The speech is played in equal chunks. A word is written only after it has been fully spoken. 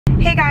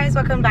Hey guys,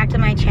 welcome back to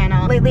my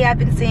channel. Lately I've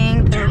been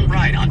seeing Turn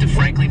right onto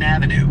Franklin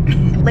Avenue.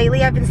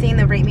 Lately I've been seeing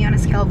the rate me on a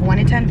scale of 1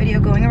 to 10 video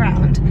going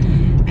around.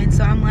 And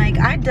so I'm like,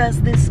 I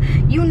does this,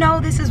 you know,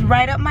 this is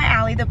right up my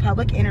alley, the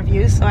public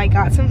interviews. So I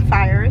got some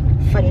fire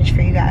footage for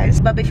you guys.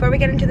 But before we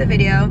get into the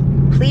video,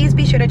 please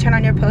be sure to turn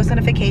on your post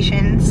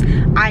notifications.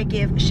 I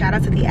give shout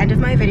outs at the end of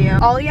my video.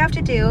 All you have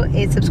to do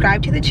is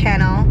subscribe to the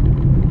channel.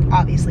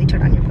 Obviously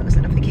turn on your post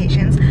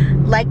notifications.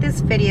 Like this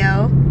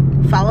video.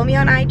 Follow me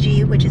on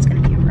IG, which is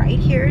gonna be right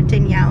here,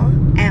 Danielle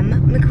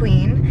M.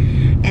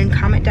 McQueen, and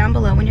comment down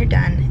below when you're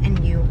done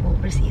and you will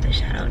receive a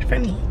shout out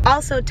from me.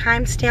 Also,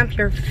 timestamp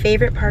your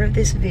favorite part of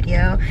this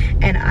video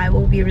and I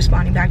will be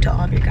responding back to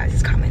all of your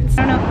guys' comments.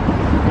 I don't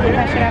know if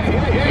I should ask you.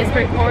 It's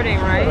recording,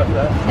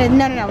 right?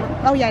 No.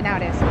 Oh yeah, now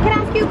it is. Can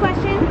I ask you a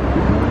question?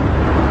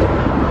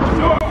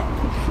 Sure.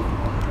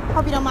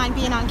 Hope you don't mind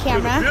being on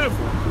camera.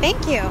 Beautiful.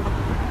 Thank you.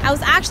 I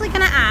was actually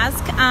gonna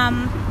ask,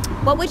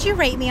 what would you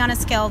rate me on a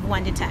scale of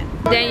 1 to 10?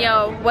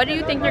 Danielle, what do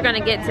you think you're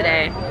gonna get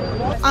today?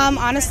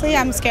 Honestly,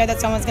 I'm scared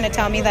that someone's gonna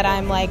tell me that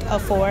I'm like a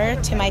 4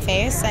 to my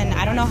face, and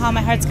I don't know how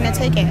my heart's gonna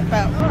take it,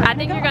 but... I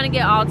think you're gonna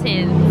get all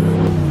 10.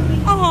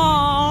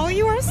 Oh,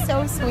 you are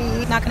so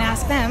sweet. Not gonna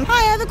ask them.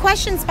 Hi, I have a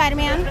question,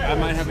 Spider-Man. I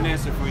might have an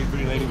answer for you,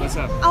 pretty lady. What's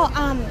up? Oh,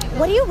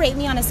 what do you rate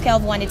me on a scale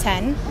of 1 to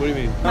 10? What do you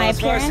mean? My as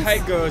appearance? far as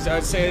height goes, I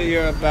would say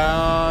you're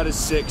about a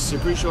 6.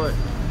 You're pretty short.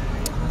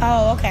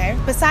 Oh, okay.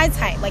 Besides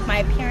height, like my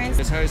appearance.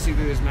 It's hard to see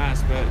through this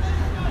mask, but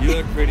you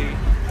look pretty.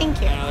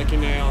 Thank you. And I like your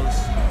nails.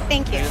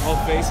 Thank you. And your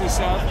whole face and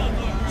stuff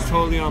is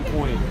totally on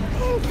point.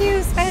 Thank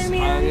you,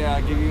 Spider-Man. Yeah,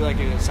 I'll give you like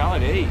a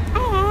solid 8.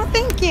 Oh,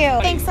 thank you.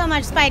 Thanks so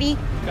much, Spidey.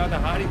 You got the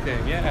hottie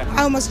thing, yeah.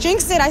 I almost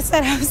jinxed it. I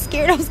said I was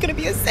scared I was gonna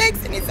be a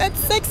 6, and he said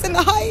 6 in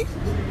the height.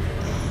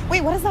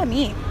 Wait, what does that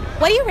mean?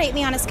 What do you rate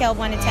me on a scale of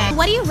 1 to 10?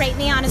 What do you rate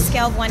me on a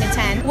scale of 1 to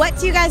 10? What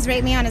do you guys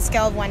rate me on a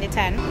scale of 1 to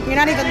 10? You're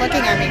not even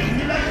looking at me.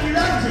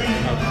 Oh, sorry.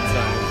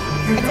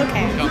 It's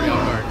okay. Don't go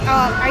hard.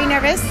 Are you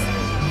nervous? A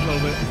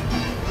little bit.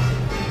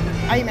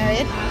 Are you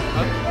married?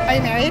 Are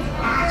you married?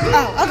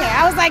 Oh, okay.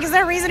 I was like, is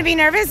there a reason to be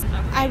nervous?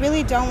 I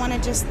really don't want to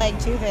just like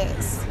do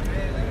this.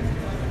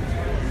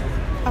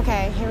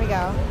 Okay, here we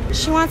go.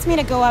 She wants me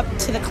to go up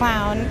to the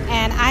clown,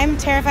 and I'm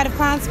terrified of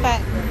clowns, but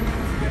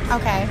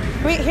okay.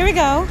 Wait, here we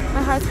go.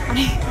 My heart's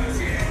pounding.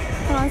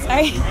 Hold on,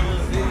 sorry.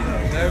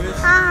 Nervous?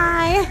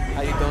 Hi.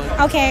 How you doing?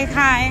 Okay,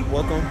 hi.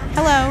 Welcome.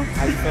 Hello.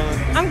 How you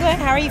feeling? I'm good.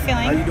 How are you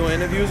feeling? Are you doing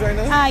interviews right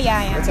now? Yeah,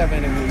 I am. What type of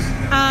interviews?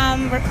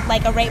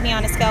 Like a rate me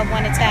on a scale of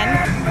 1 to 10.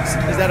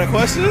 Is that a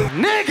question?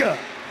 Nigga!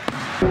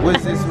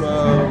 What's this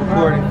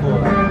recording for?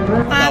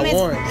 About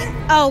warrants.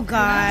 Oh,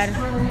 God.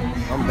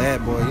 I'm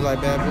bad boy. You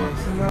like bad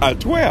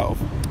boys?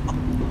 12.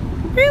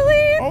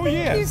 Really? Oh, Thank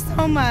yes. you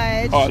so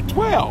much.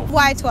 12.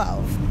 Why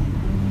 12?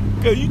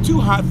 Cause you too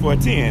hot for a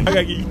 10. I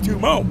gotta give you 2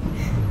 more.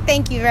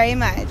 Thank you very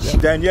much.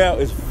 Danielle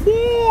is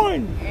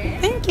fun.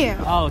 Thank you.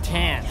 Oh,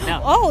 10.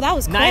 No. Oh, that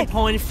was quick.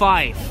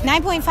 9.5.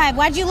 9.5.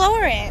 Why'd you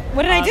lower it?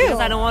 What did I do?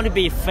 Because I don't want to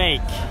be fake.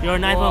 You're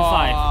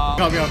 9.5.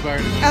 Call me off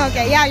guard. Oh,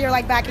 okay, yeah, you're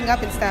like backing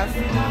up and stuff.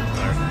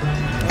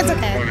 It's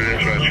okay.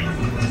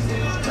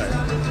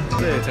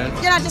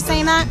 You're not just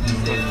saying that?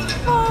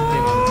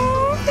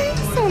 Oh,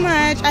 thanks so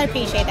much. I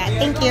appreciate that.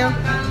 Thank you.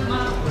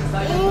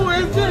 Oh,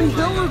 it's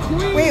Danielle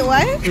McQueen. Wait,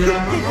 what?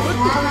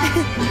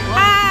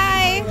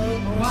 Hi.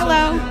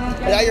 Hello.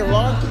 Yeah, you're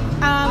wrong.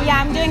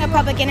 Yeah, I'm doing a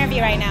public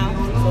interview right now.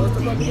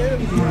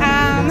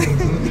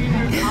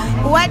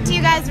 What do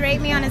you guys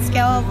rate me on a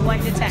scale of 1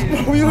 to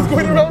 10? We was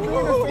going around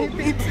doing the same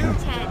thing too.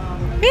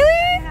 10.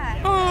 Really?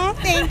 Oh,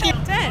 thank you.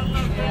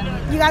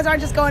 10. You guys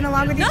aren't just going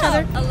along with each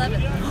other?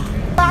 11.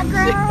 Bye,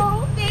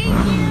 girl. Thank you.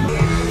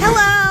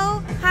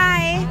 Hello.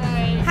 Hi.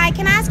 Hi,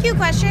 can I ask you a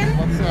question?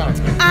 What's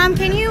up?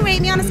 Can you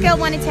rate me on a scale of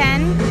 1 to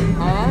 10?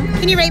 Huh?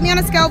 Can you rate me on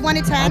a scale of 1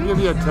 to 10? I'll give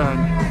you a 10.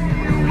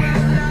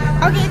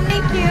 Okay,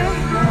 thank you.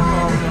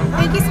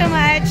 Thank you so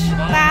much.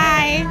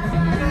 Bye.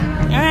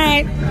 All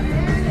right.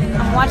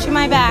 I'm watching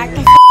my back.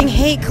 I f***ing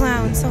hate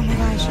clowns. Oh my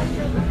gosh.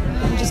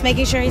 I'm just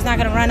making sure he's not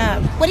gonna run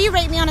up. What do you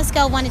rate me on a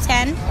scale of 1 to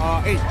 10? 8.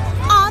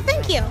 Oh,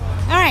 thank you.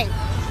 All right.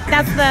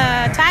 That's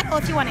the title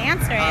if you want to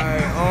answer it.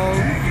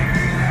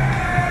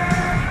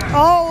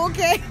 Oh,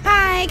 okay.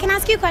 Hi, can I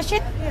ask you a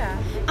question? Yeah.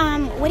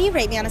 What do you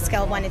rate me on a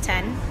scale of 1 to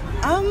 10?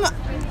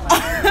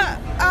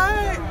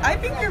 I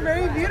think you're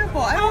very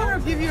beautiful. I don't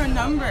want to give you a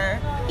number.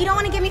 You don't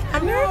want to give me a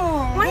number?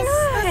 No. Why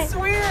not? That's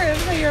weird.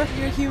 You're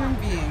a human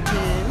being.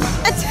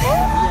 A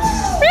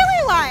 10?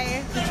 Really?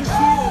 Why?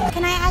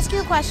 Can I ask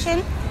you a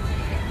question?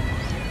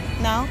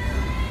 No?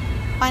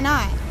 Why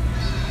not?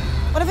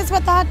 What if it's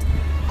what thought?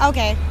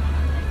 Okay.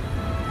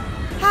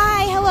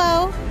 Hi,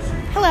 hello.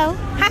 Hello.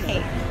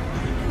 Hi.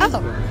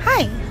 Oh,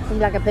 hi. Would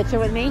you like a picture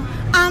with me?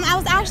 I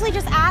was actually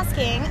just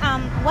asking,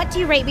 what do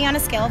you rate me on a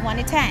scale of 1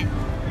 to 10?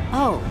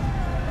 Oh,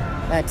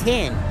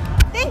 10.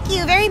 Thank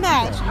you very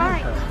much. All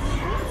right.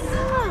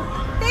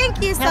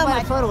 Thank you so How about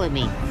much. a photo with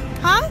me?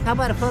 Huh? How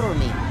about a photo with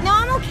me? No,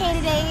 I'm okay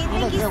today.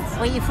 Thank you.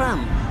 Where you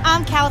from?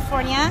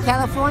 California.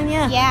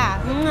 California? Yeah.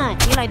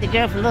 You like the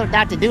girl from Little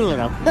Dr.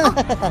 Doolittle.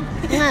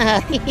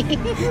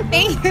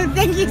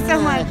 Thank you so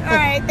much. All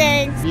right,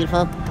 thanks.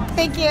 Beautiful.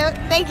 Thank you. All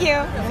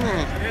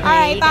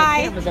right, you bye.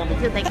 got cameras on me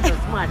too. Thank you so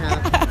smart,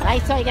 huh? I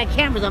saw you got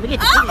cameras on me.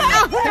 Get your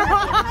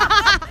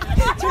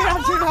Turn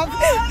up.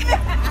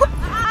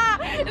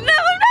 No,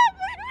 I'm not.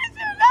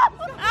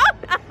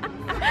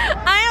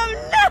 I am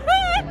not.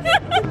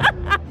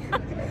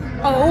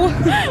 Oh.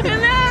 No.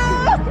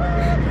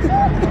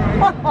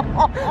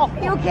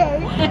 You okay?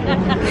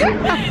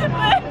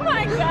 Oh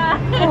my god.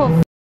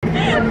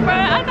 Bro,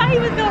 I thought he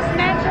was gonna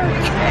snatch her.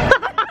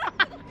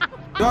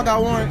 Y'all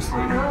got warrants? No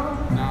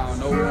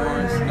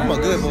warrants. I'm a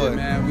good boy.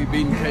 Man, we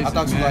beating cases. I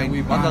thought you like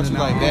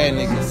bad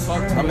niggas.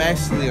 I'm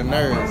actually a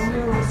nerd.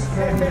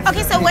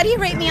 Okay, so what do you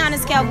rate me on a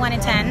scale of 1 to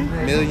 10?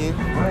 Million.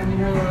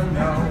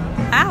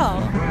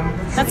 Wow.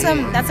 That's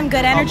some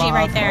good energy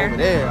right Over there.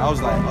 there, I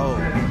was like, oh,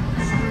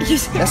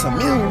 that's a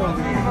million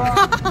over there.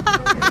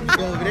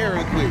 Go over there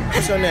real quick.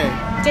 What's your name?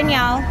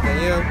 Danielle.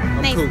 Danielle?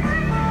 I'm Nice. cool.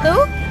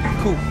 Who?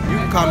 Cool. You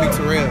can call me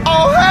Terrell.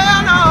 Oh,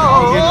 hell no!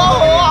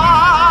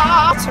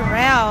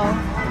 Terrell.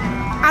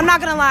 I'm not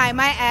gonna lie,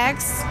 my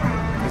ex.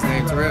 His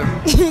name Terrell.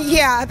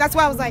 Yeah, that's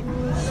why I was like,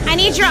 I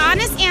need your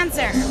honest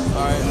answer.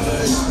 Alright,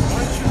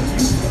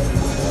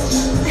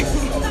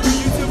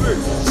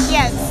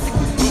 Yes.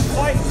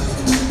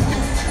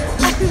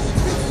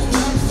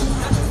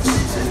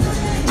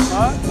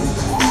 Huh?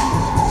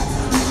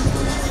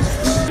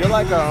 You're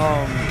like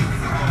a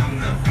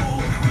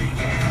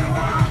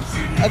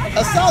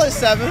solid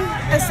 7.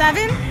 A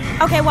 7?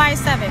 Okay, why a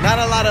 7? Not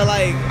a lot of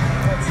like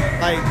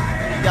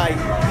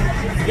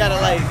you gotta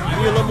like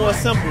be a little more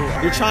simple.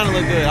 You're trying to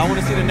look good. I want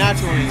to see the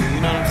natural in you.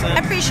 You know what I'm saying? I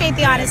appreciate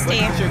the honesty.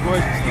 But you're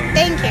gorgeous.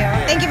 Thank you.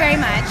 Thank you very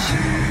much.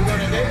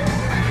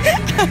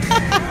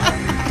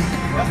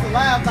 That's the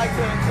laugh like to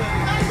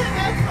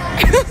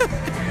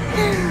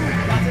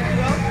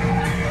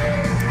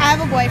I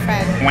have a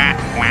boyfriend.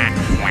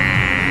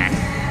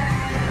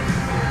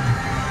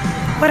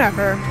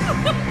 Whatever.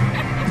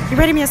 You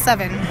rated me a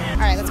 7. All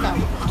right, let's go.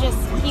 Just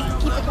keep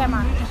the camera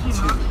on.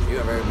 You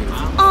are very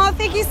beautiful. Oh,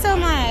 thank you so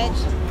much.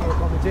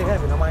 I'm J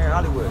Heaven. I'm out here in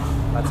Hollywood.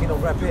 Latino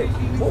rap it.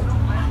 Whoa.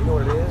 You know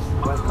what it is?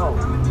 West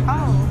Coast.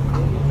 Oh.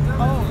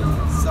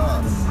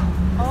 sauce.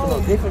 It's a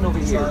little different over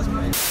here.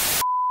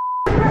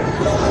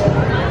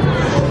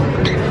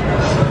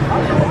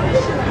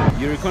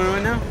 You recording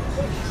right now?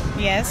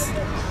 Yes.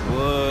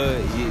 What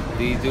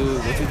you do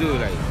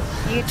like?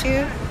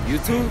 YouTube.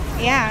 YouTube?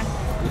 Yeah.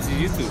 What's your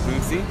YouTube? Can we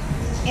see?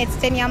 It's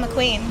Danielle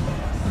McQueen.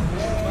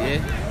 Yeah.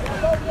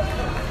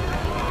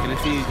 Can I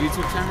see your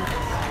YouTube channel?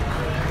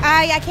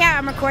 I can't.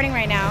 I'm recording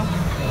right now.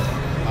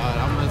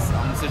 I'm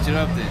gonna search it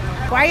up then.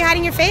 Why are you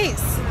hiding your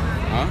face?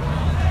 Huh? I'm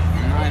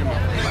not hiding my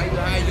face. Why you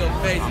hiding your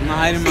face? I'm not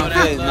hiding my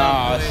face.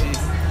 No,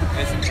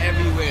 it's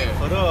everywhere.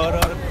 Hold on.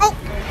 Oh.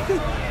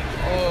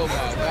 Oh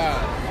my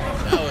God.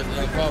 That was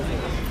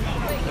uncomfortable.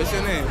 What's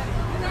your name?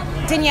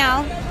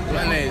 Danielle.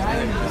 My name's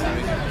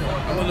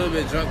I'm a little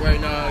bit drunk right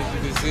now, as you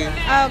can see.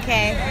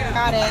 Okay.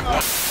 Got it.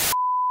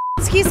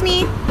 Excuse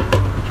me.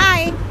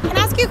 Hi. Can I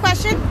ask you a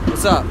question?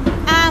 What's up?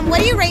 What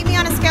do you rate me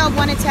on a scale of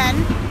 1 to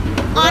 10?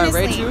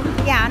 Honestly. I rate you?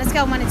 Yeah, on a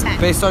scale of 1 to 10.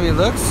 Based on your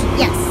looks?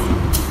 Yes.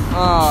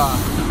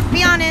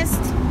 Be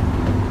honest.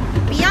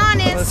 Be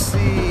honest. Let's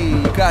see.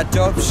 You got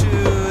dope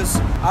shoes.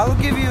 I would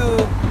give you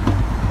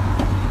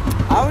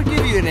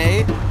an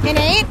 8. An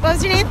 8? What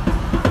was your name?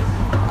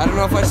 I don't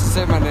know if I should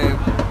say my name.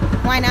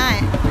 Why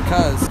not?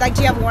 Because. Like,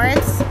 do you have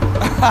warrants?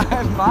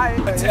 I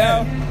might.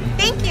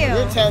 Thank you.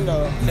 You're 10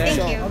 though. Thank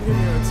you. I'll give you a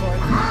 20.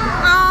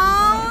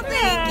 Oh,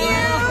 thank you.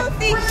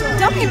 Thank you.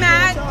 Don't be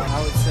mad. I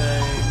would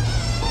say,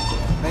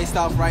 based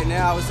off right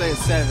now, I would say a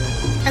 7.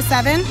 A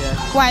 7? Yeah.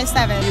 Why a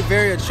 7? You're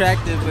very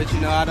attractive, but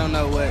I don't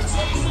know what.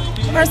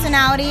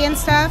 Personality and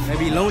stuff?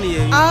 Maybe lonely.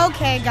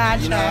 Okay,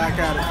 gotcha. I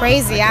gotta.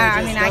 Crazy, yeah.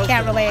 I mean, I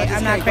can't relate.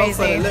 I'm not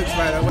crazy. Looks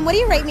right. What do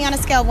you rate me on a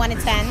scale of 1 to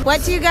 10?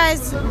 What do you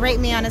guys rate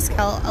me on a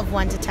scale of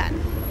 1 to 10?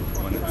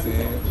 1 to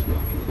 10.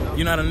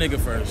 You're not a nigga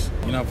first.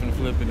 You're not finna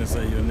flip it and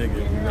say you're a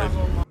nigga.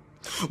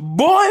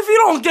 Boy, if you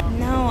don't get.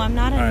 No, I'm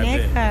not a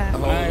nigga.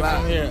 Alright,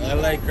 from here. I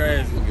like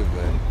crazy. I'm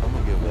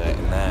gonna give that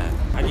a 9.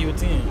 I give you a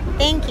 10.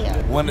 Thank you.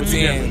 1 to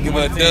 10. Give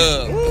her a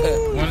dub.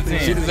 1 to 10.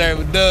 She deserve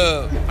a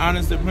dub.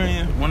 Honest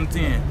opinion, 1 to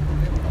 10.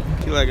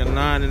 She like a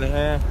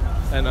 9.5.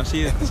 I know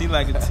she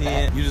like a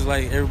 10. You just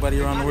like everybody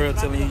around the world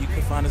telling you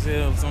could find as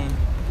hell or something.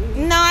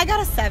 No, I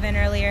got a 7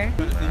 earlier.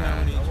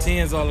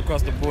 10s all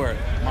across the board.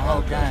 My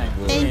whole gang.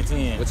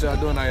 10. What y'all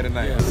doing out here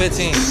tonight?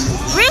 15.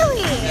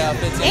 Really? Yeah,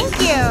 15. Thank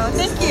you.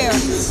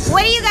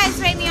 What do you guys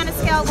rate me on a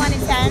scale of 1 to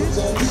 10?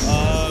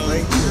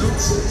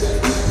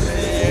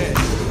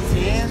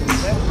 10.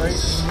 That's great.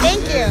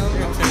 Thank you.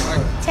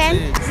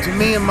 10? To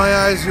me, in my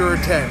eyes, you're a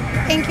 10.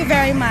 Thank you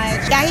very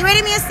much. Yeah, he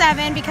rated me a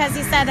 7 because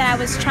he said that I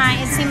was trying.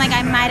 It seemed like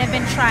I might have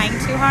been trying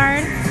too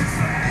hard.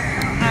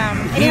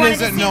 He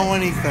doesn't know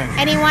anything.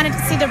 And he wanted to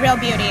see the real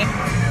beauty.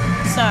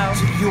 So.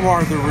 You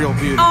are the real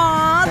beauty.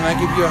 Aww. Can I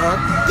give you a hug?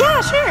 Yeah,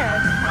 sure.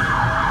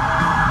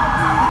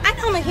 I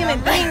know I'm a human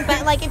being,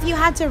 but like if you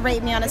had to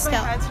rate me on a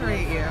scale. If I had to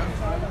rate you,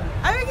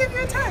 I would give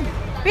you a 10.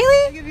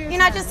 Really? Give you a You're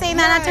not 10. just saying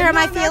that not to hurt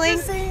my feelings? I'm not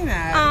just saying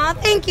that. Aw,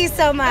 thank you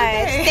so much.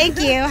 Okay. Thank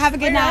you. Have a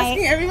good night.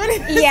 Asking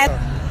everybody? Yeah.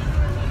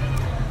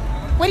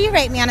 What do you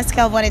rate me on a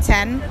scale of 1 to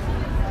 10?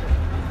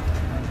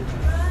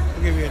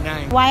 I'll give you a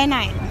 9. Why a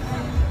 9?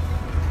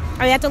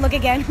 Oh, you have to look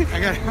again. I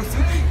got it.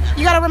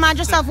 You got to remind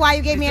yourself why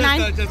you gave me a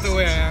 9? Just the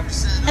way I am.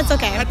 That's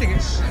okay. I think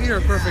you're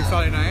a perfect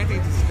solid 9. I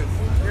think it's because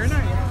you're a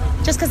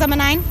 9. Just because I'm a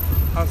 9?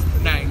 I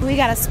was 9. We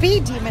got a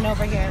speed demon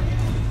over here.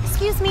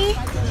 Excuse me.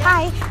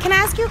 Hi. Can I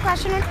ask you a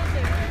question?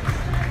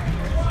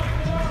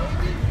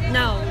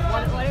 No.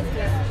 What is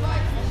this?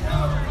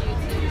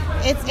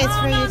 It's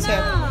for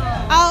YouTube.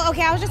 Oh,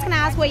 okay. I was just gonna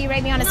ask what you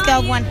rate me on a scale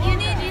of 1. You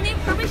need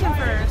permission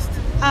first.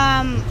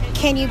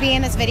 Can you be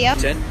in this video?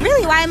 10.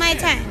 Really? Why am I a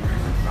 10?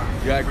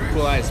 You got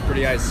cool eyes,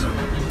 pretty eyes.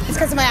 It's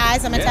because of my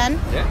eyes. I'm a 10.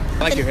 Yeah.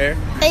 I like your hair.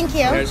 Thank you.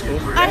 Your hair's cool.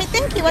 All right.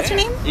 Thank you. What's your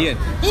name? Ian.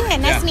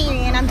 Ian. Nice to meet you,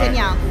 Ian. I'm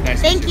Danielle.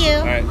 Nice to Thank meet you.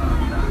 All right.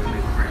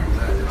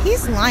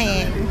 He's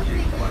lying.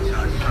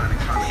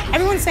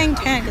 Everyone's saying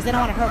 10 because they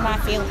don't want to hurt my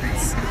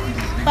feelings.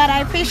 But I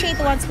appreciate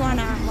the ones who are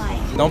not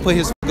lying. Don't put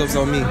his ups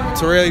on me.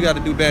 Terrell, you got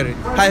to do better.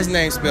 How his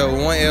name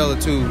spelled? 1 L or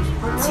 2?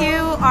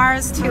 2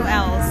 R's, 2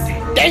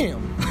 L's.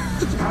 Damn.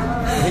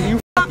 And you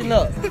fucking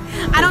up.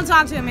 I don't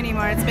talk to him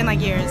anymore. It's been like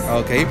years.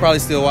 Okay, he probably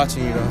still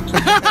watching you though.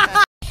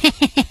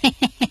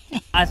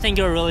 I think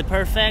you're really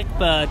perfect,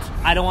 but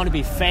I don't want to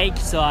be fake,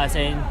 so I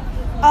say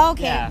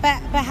Okay, Yeah.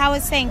 but how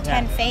is saying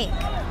 10 fake?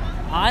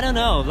 I don't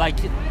know. Like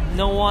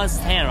no one's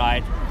 10,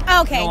 right?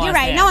 Okay, No you're one's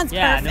right. 10. No one's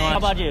yeah, perfect. No one. How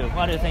about you?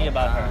 What do you think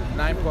about her?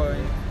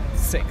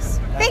 9.6.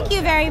 Thank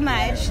you very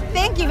much.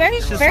 Thank you. Very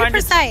She's very trying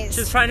precise.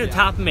 She's trying to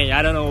top me.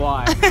 I don't know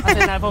why. I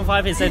said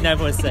 9.5. He said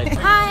 9.6.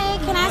 Hi,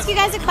 can I ask you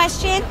guys a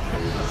question?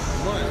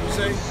 What you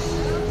say?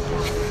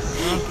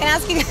 Can I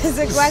ask you guys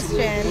a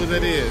question? What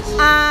that is?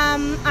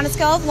 On a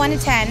scale of 1 to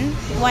 10,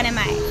 what am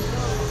I?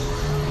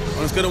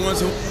 On a scale of 1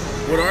 to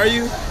what are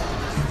you?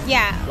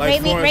 Yeah,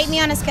 Like rate me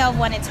on a scale of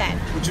 1 to 10.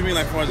 What you mean,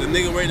 like far as a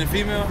nigga rating a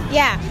female?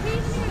 Yeah.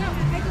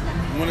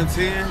 1 to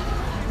 10?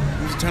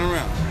 You should turn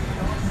around.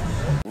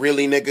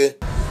 Really, nigga?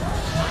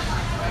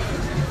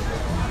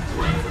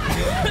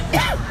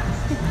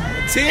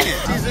 10.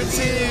 She's a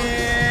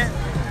 10.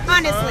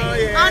 Honestly, Oh,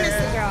 yeah.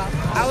 honestly, girl.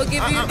 I would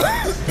give you,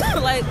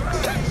 like,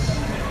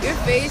 your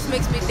face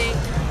makes me think,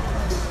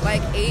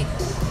 like, 8.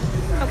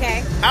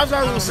 Okay. I was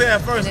gonna say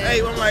at first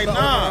 8. I'm like, But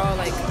nah. overall,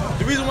 like,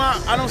 The reason why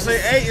I don't say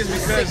 8 is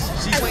because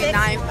she's 6,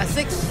 9, 5.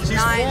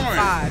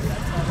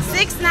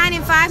 6, 9,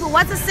 and 5. But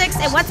what's a 6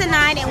 and what's a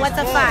 9 and what's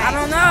a 5? I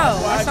don't know.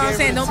 That's what I'm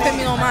saying. Don't pay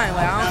me no mind.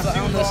 Like, I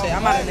don't know shit.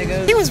 I'm not a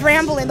nigga. He was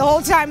rambling the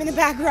whole time in the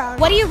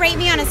background. What do you rate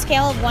me on a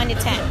scale of 1 to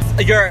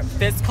 10? Your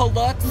physical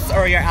looks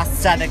or your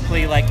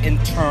aesthetically, like,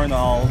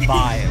 internal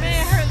vibes?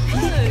 Man, her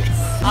looks.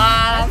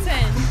 A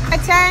 10. A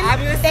 10? I'm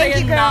gonna Thank say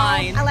you, a girl.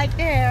 9. I like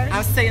your hair.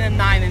 I'm saying a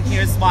 9, and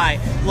here's why.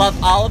 Love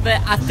all of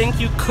it. I think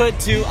you could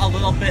do a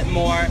little bit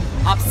more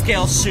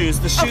upscale shoes.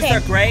 The shoes Okay.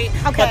 are great,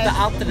 Okay. but the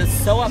outfit is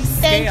so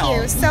upscale. Thank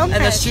you so And the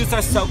much. shoes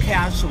are so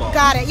casual.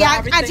 Got it. But Yeah, I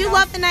everything do else-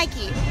 love the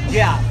Nike.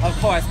 Yeah, of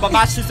course. But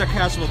my shoes are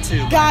casual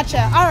too.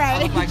 Gotcha. All I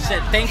right. look like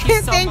shit. Thank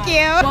you so Thank much.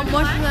 you.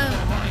 What's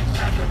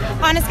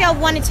the... On a scale of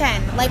 1 to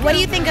 10, like, what do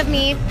you think of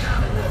me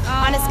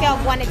on a scale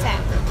of 1 to 10?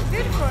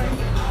 Beautiful.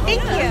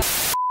 Thank you.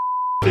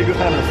 Take your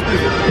time and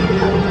squeeze it.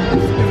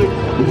 Squeeze it.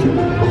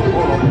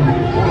 Hold on.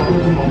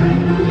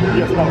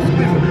 Yes, now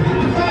squeeze it.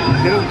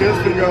 Get his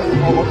finger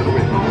all to the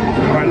way.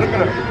 All right, look at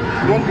her.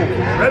 Don't move.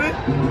 Ready?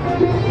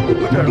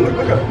 Look at her. Look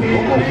at her.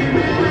 Don't move.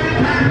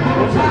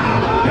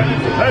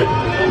 Hey.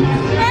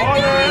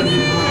 All in.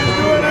 She's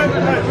doing it.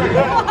 Hey.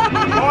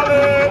 All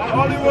in.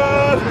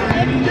 Hollywood.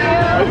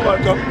 Are you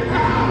welcome?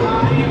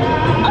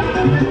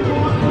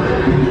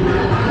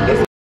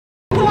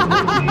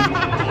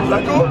 Is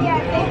that cool? Yeah,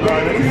 thank you. All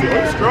right, let me see.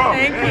 Oh, strong.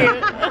 Thank you.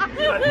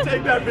 You better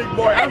take that, big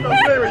boy. I'm not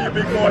playing with you,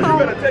 big boy. You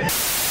better take